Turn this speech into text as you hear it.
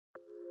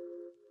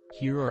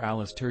Here are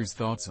Alasdair's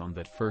thoughts on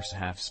that first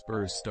half.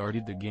 Spurs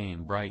started the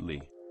game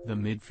brightly. The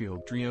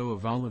midfield trio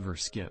of Oliver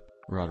Skipp,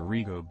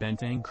 Rodrigo,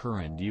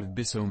 Bentancur and Yves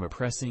Bissouma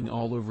pressing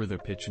all over the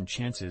pitch, and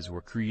chances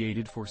were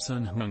created for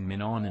Son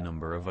Heung-min on a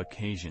number of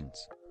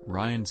occasions,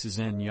 Ryan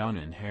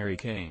Sessegnon and Harry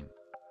Kane.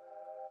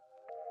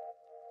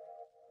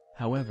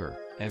 However,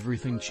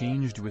 everything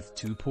changed with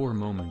two poor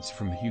moments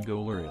from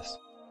Hugo Lloris.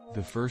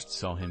 The first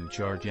saw him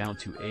charge out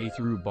to a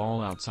through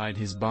ball outside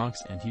his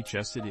box and he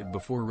chested it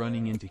before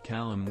running into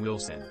Callum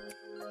Wilson.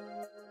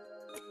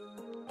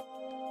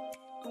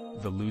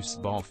 The loose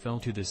ball fell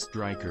to the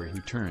striker,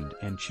 who turned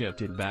and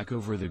chipped it back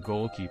over the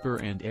goalkeeper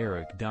and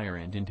Eric Dier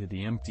and into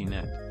the empty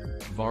net.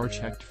 VAR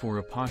checked for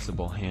a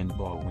possible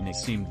handball when it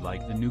seemed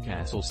like the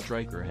Newcastle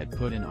striker had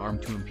put an arm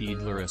to impede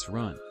Lloris'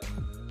 run.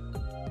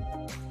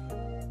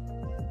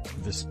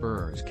 The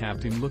Spurs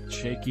captain looked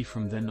shaky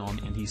from then on,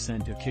 and he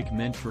sent a kick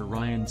meant for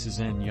Ryan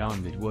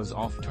Sessegnon that was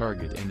off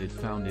target, and it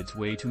found its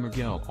way to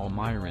Miguel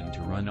Almiron to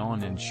run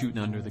on and shoot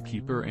under the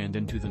keeper and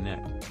into the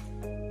net.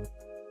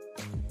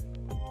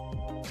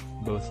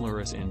 Both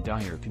Lloris and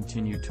Dier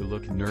continued to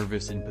look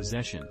nervous in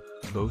possession,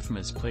 both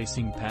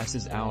misplacing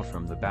passes out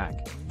from the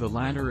back, the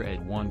latter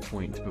at one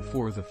point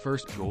before the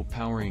first goal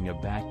powering a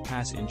back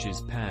pass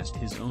inches past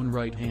his own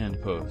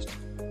right-hand post.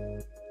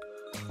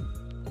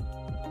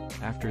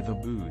 After the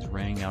boos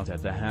rang out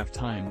at the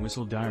half-time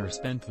whistle, Dier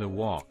spent the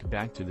walk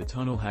back to the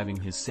tunnel having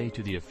his say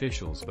to the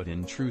officials, but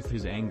in truth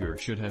his anger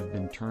should have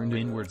been turned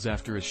inwards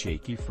after a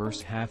shaky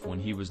first half when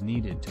he was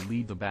needed to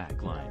lead the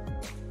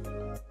backline.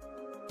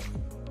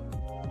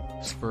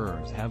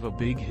 Spurs have a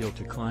big hill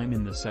to climb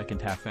in the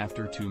second half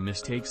after two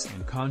mistakes,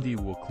 and Conte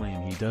will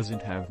claim he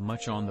doesn't have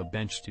much on the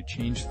bench to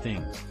change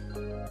things.